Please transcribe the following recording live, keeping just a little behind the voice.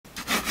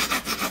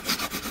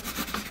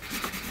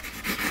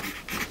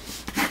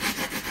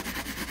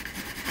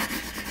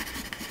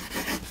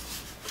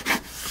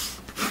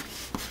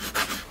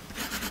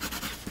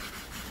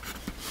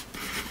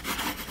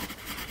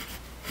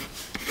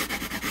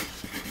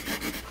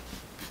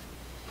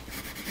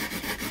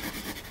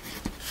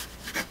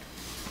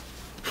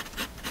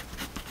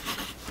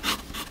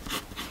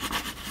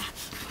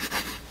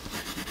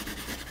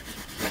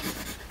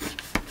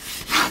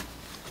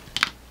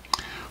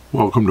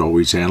Welcome to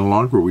Always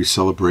Analog, where we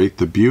celebrate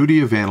the beauty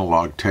of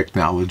analog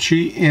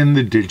technology in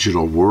the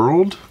digital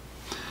world.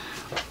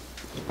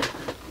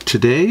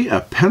 Today, a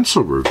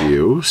pencil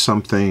review,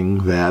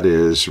 something that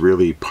is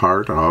really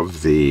part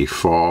of the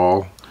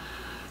fall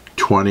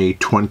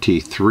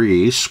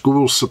 2023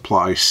 school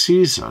supply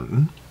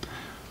season.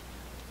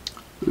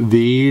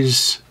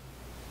 These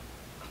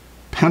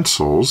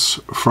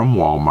pencils from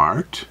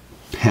Wal-Mart,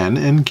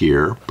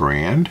 Pen+Gear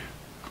brand,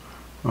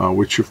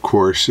 which of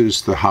course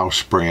is the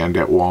house brand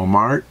at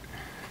Walmart.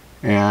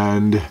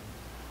 And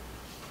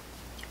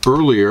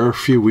earlier, a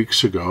few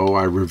weeks ago,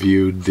 I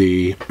reviewed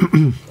the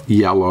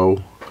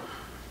yellow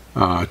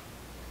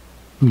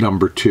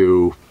number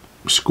 2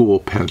 school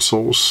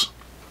pencils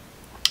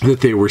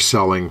that they were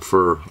selling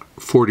for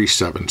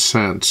 47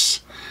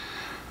 cents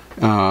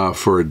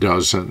for a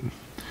dozen.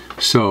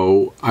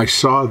 So I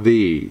saw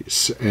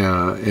these,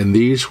 and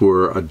these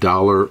were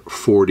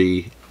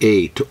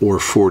 $1.48 or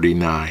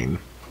 49.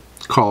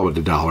 Call it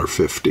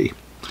 $1.50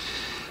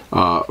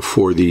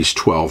 for these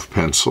 12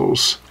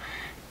 pencils.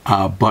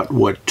 But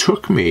what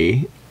took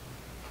me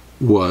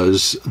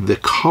was the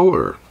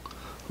color.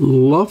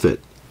 Love it.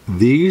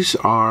 These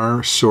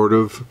are sort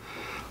of,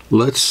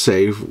 let's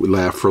say,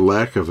 for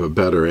lack of a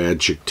better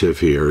adjective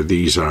here,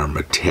 these are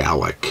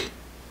metallic.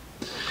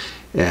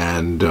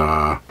 And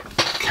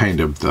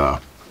kind of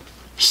the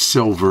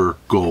silver,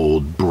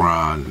 gold,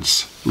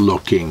 bronze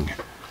looking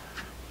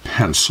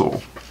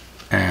pencil.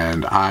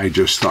 And I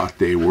just thought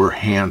they were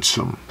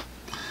handsome.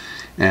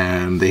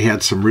 And they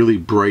had some really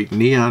bright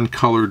neon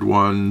colored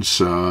ones,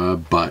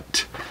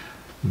 but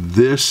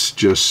this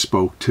just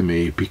spoke to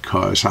me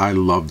because I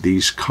love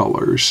these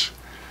colors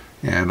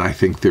and I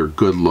think they're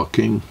good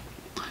looking.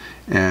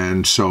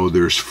 And so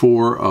there's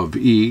 4 of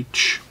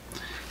each.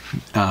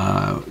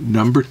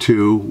 Number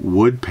 2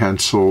 wood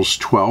pencils,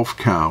 12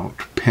 count,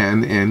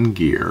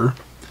 Pen+Gear,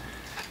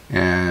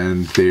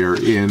 and they're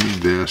in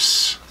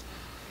this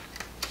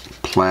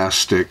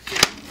plastic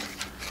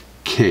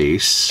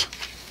case.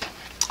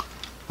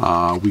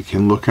 We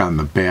can look on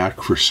the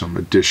back for some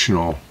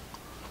additional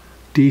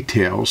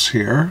details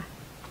here.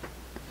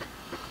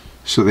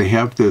 So they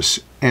have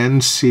this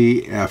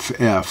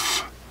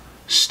NCFF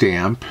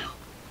stamp.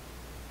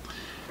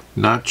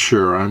 Not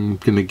sure. I'm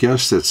going to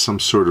guess that's some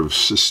sort of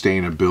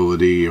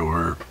sustainability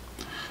or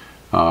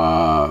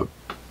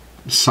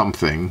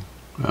something.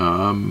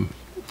 I'm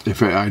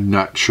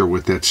not sure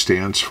what that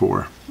stands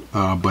for,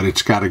 but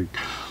it's got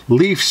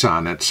leaves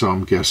on it, so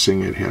I'm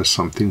guessing it has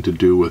something to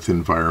do with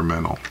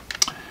environmental.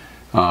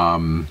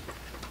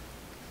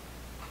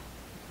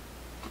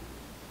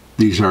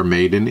 These are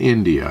made in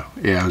India,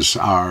 as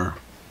are,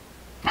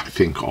 I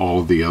think,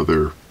 all the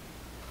other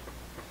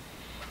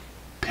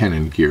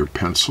Pen+Gear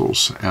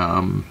pencils,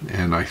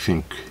 and I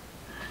think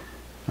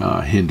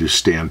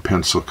Hindustan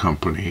Pencil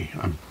Company,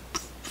 I'm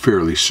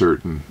fairly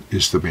certain,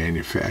 is the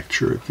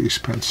manufacturer of these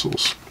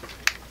pencils.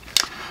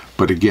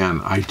 But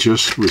again, I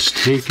just was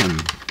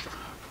taken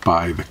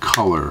by the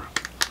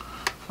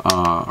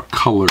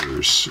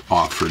colors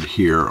offered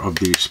here of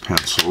these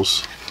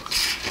pencils.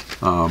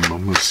 I'm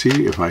going to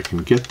see if I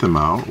can get them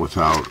out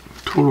without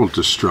total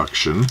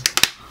destruction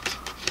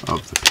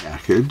of the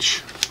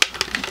package.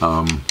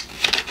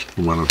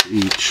 One of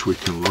each, we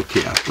can look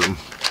at them.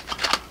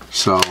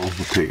 So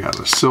we'll take out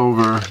a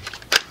silver,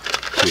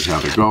 take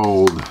out a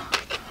gold,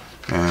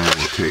 and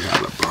we'll take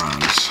out a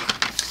bronze.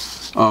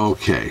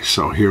 Okay,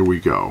 so here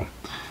we go.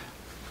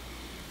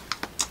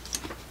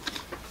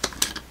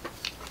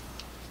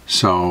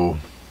 So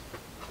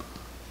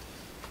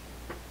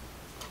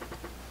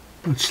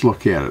let's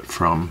look at it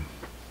from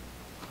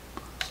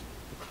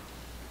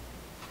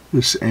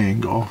this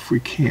angle if we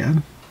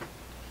can.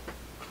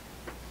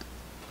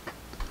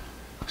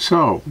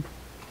 So,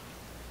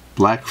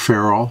 black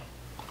ferrule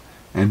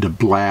and a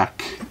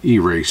black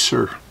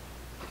eraser.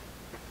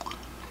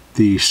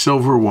 The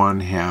silver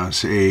one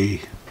has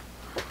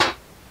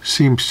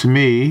seems to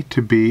me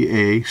to be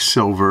a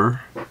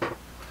silver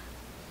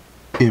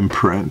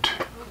imprint.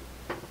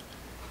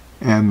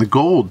 And the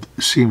gold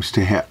seems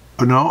to have,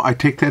 no, I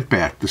take that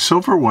back. The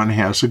silver one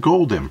has a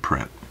gold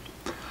imprint.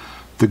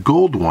 The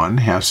gold one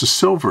has a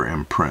silver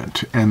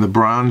imprint, and the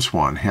bronze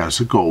one has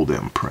a gold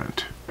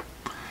imprint.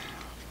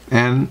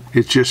 And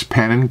it's just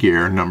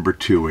Pen+Gear number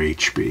 2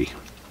 HB.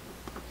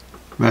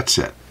 That's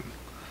it.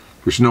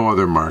 There's no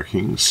other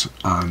markings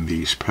on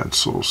these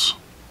pencils.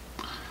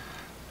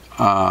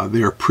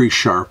 They are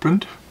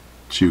pre-sharpened,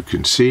 as you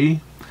can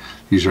see.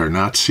 These are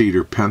not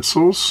cedar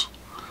pencils.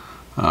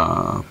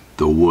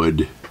 The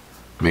wood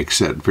makes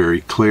that very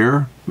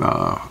clear.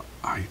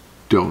 I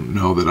don't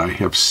know that I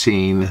have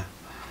seen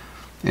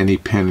any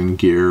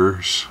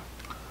Pen+Gears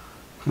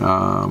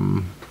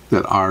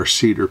that are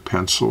cedar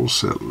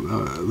pencils, at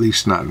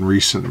least not in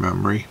recent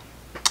memory.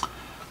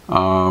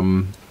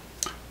 But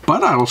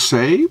I'll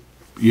say,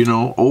 you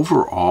know,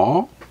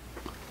 overall,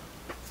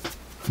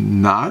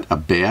 not a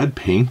bad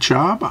paint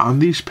job on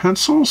these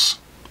pencils.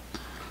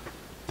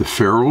 The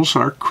ferrules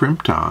are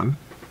crimped on.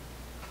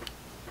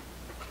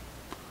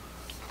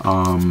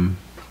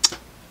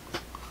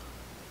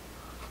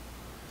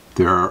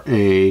 There are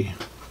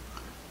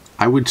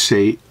I would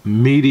say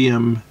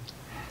medium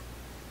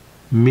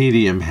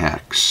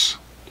hex.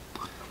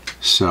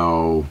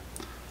 So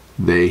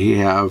they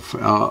have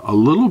a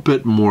little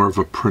bit more of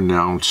a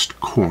pronounced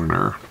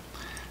corner,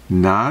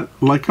 not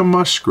like a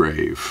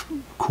Musgrave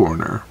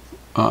corner,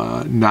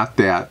 not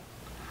that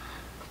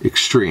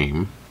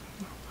extreme,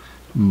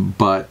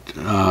 but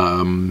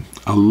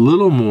a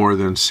little more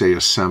than, say, a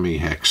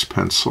semi-hex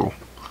pencil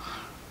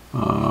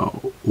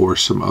or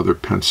some other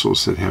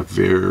pencils that have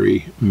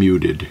very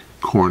muted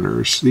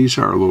corners. These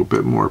are a little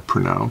bit more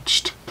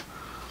pronounced.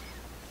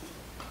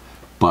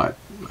 But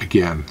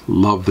again,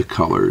 love the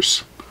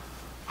colors.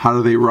 How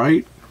do they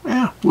write?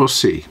 We'll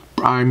see.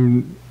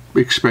 I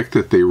expect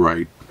that they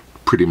write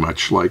pretty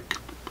much like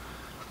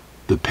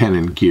the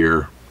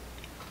Pen+Gear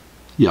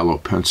yellow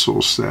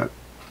pencils that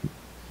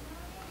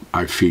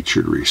I've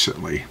featured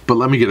recently. But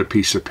let me get a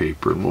piece of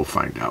paper and we'll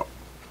find out.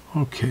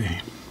 Okay.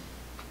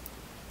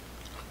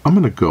 I'm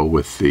going to go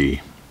with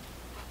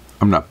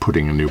I'm not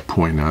putting a new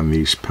point on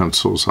these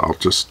pencils.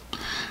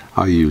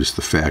 I'll use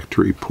the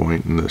factory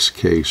point in this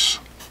case.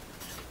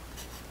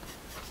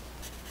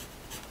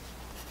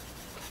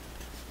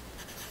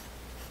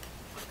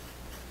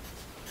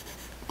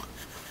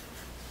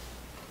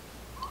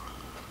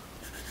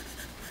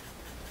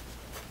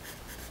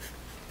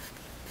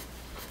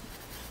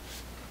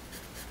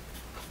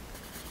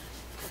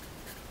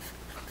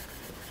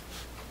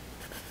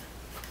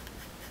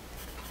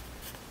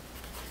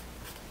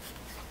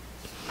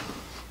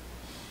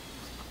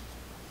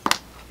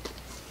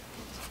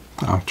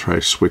 I'll try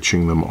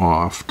switching them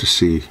off to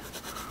see if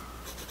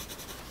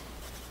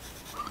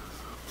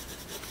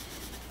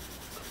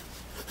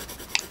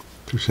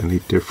there's any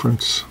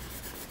difference.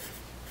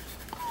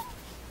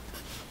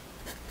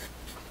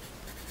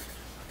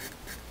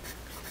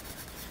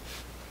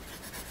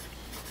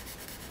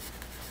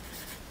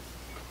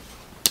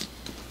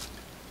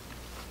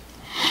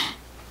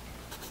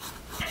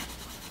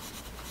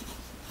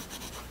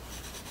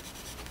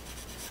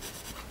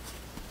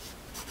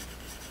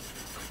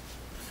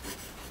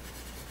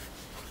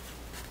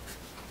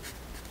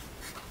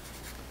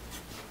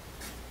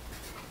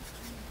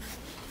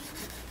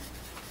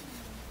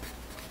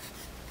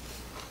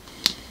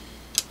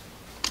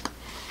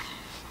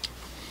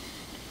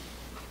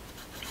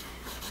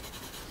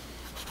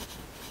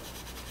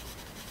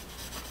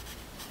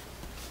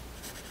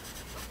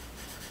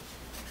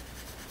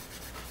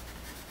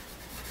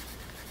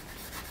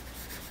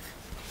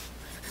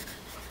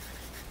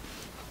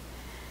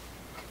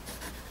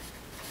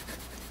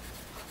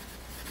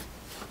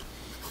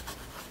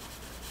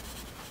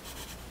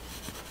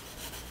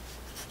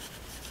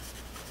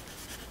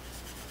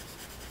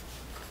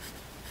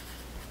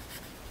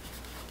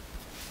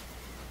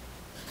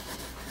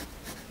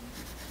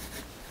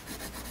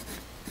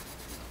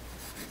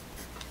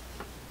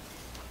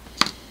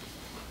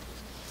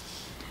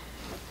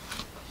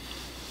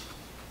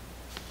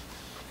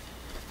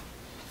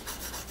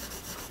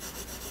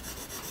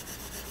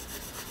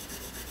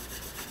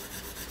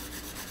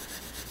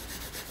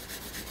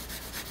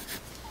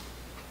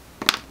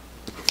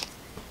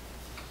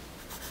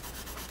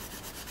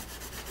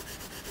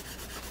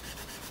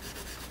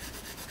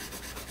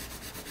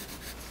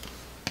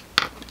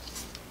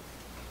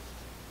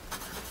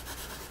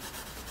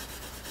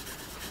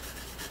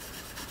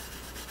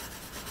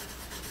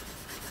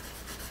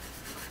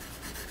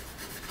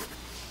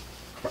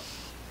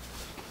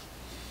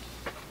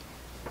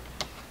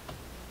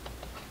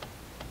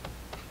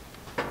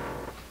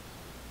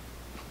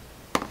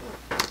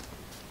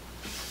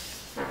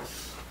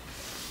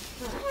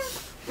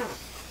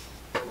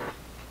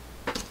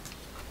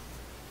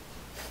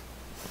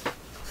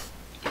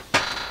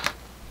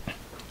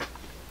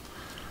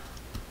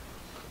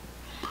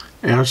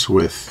 As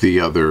with the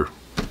other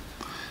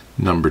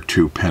number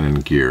 2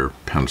 Pen+Gear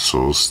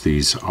pencils,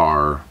 these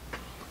are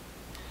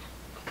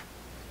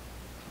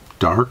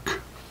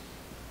dark,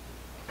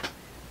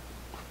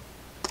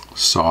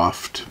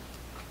 soft,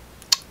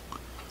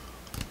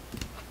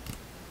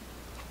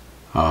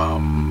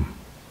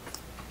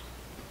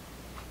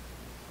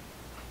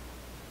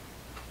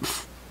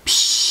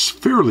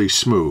 fairly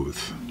smooth.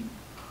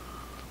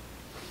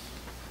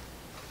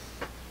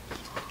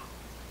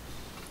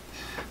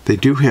 They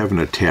do have an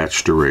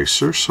attached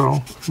eraser,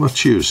 so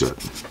let's use it.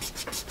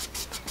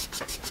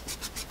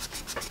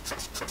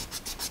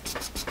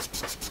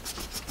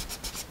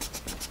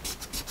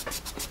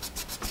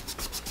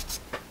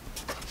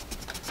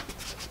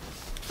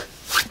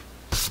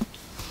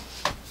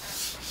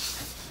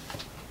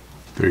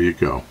 There you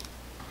go.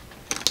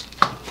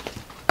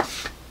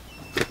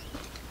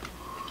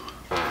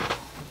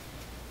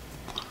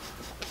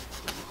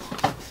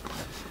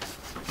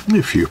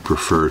 If you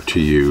prefer to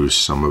use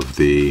some of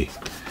the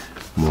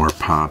more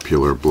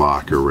popular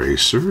block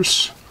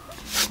erasers,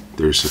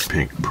 there's a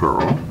pink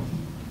pearl.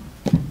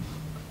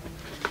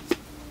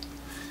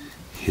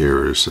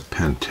 Here is a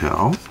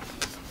Pentel.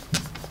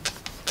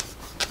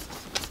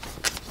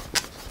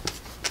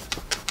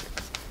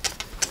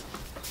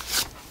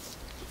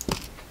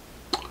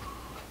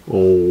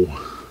 Oh,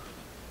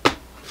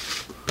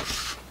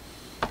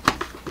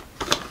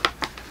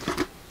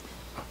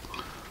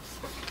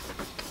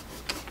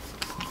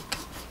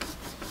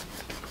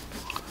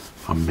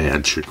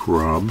 magic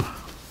rub.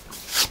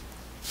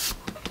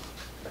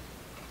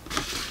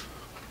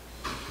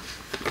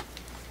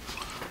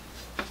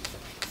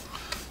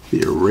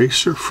 The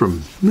eraser from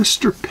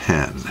Mr.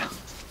 Pen.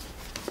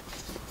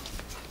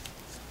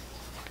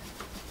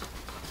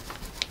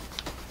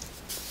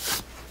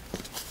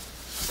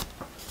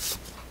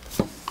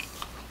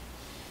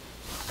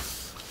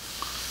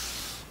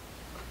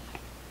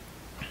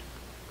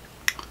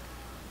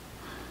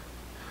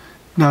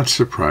 Not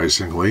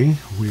surprisingly,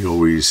 we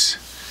always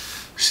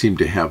seem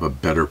to have a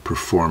better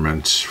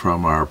performance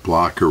from our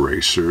block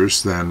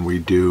erasers than we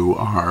do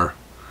our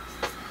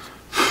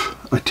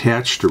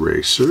attached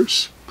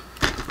erasers.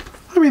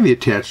 I mean, the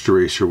attached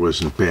eraser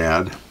wasn't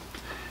bad.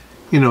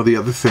 You know, the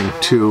other thing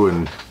too,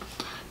 and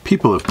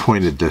people have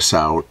pointed this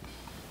out,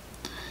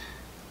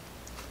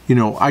 you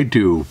know, I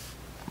do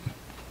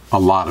a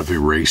lot of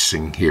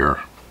erasing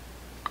here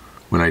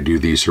when I do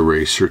these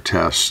eraser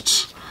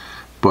tests.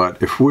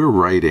 But if we're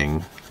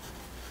writing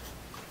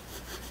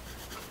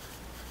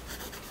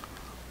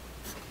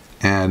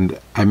and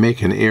I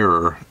make an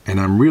error and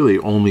I'm really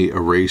only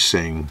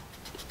erasing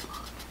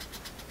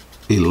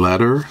a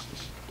letter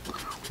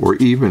or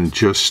even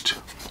just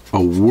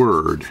a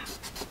word,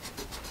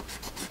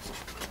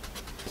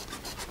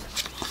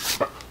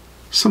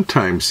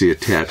 sometimes the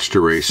attached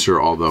eraser,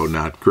 although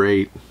not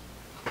great,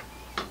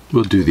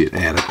 will do the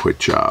adequate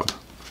job.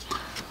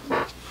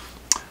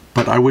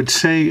 But I would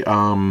say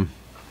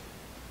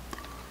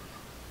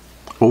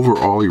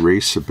overall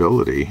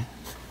erasability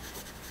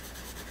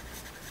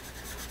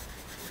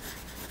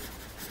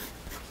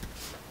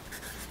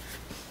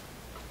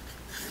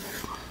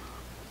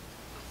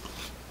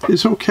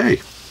is okay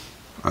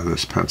on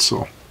this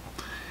pencil.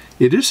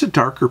 It is a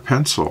darker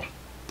pencil.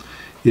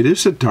 It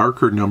is a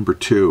darker number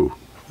 2.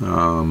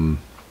 You'll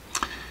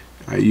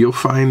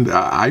find,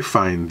 I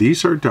find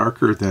these are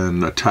darker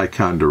than a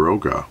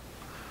Ticonderoga.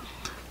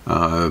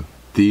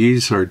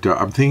 These are,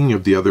 I'm thinking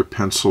of the other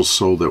pencils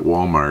sold at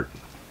Walmart.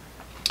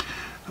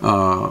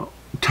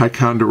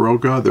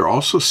 Ticonderoga, they're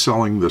also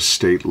selling the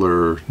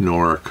Staedtler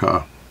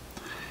Norica,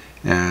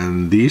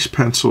 and these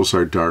pencils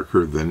are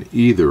darker than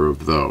either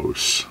of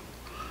those.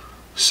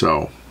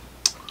 So,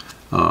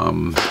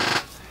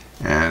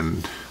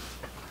 and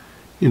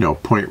you know,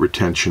 point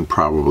retention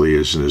probably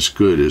isn't as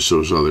good as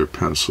those other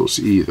pencils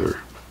either,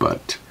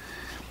 but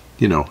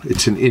you know,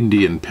 it's an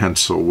Indian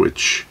pencil,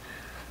 which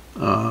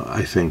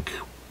I think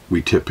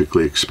we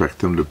typically expect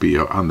them to be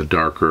on the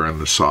darker and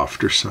the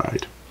softer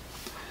side.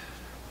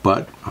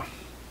 But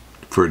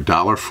for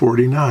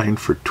 $1.49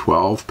 for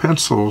 12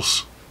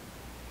 pencils,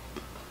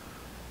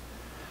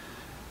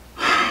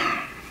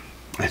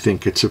 I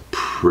think it's a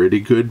pretty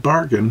good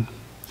bargain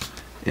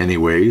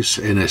anyways,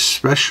 and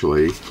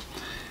especially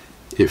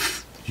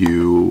if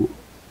you,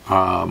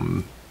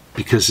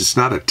 because it's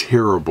not a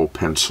terrible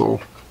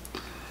pencil,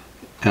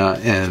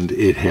 and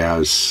it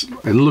has,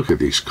 and look at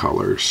these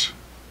colors.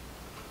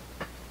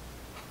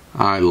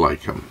 I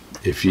like them.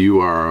 If you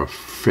are a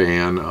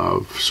fan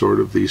of sort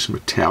of these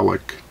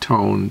metallic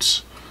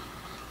tones,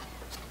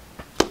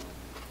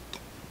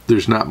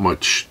 there's not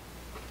much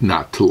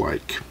not to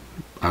like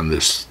on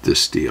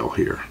this deal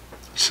here.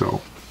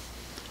 So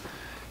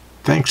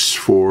thanks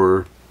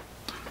for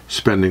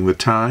spending the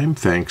time.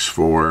 Thanks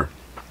for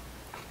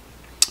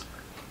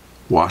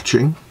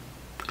watching.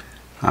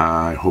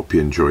 I hope you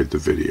enjoyed the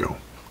video,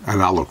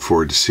 and I'll look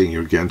forward to seeing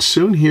you again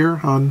soon here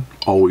on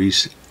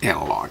Always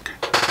Analog.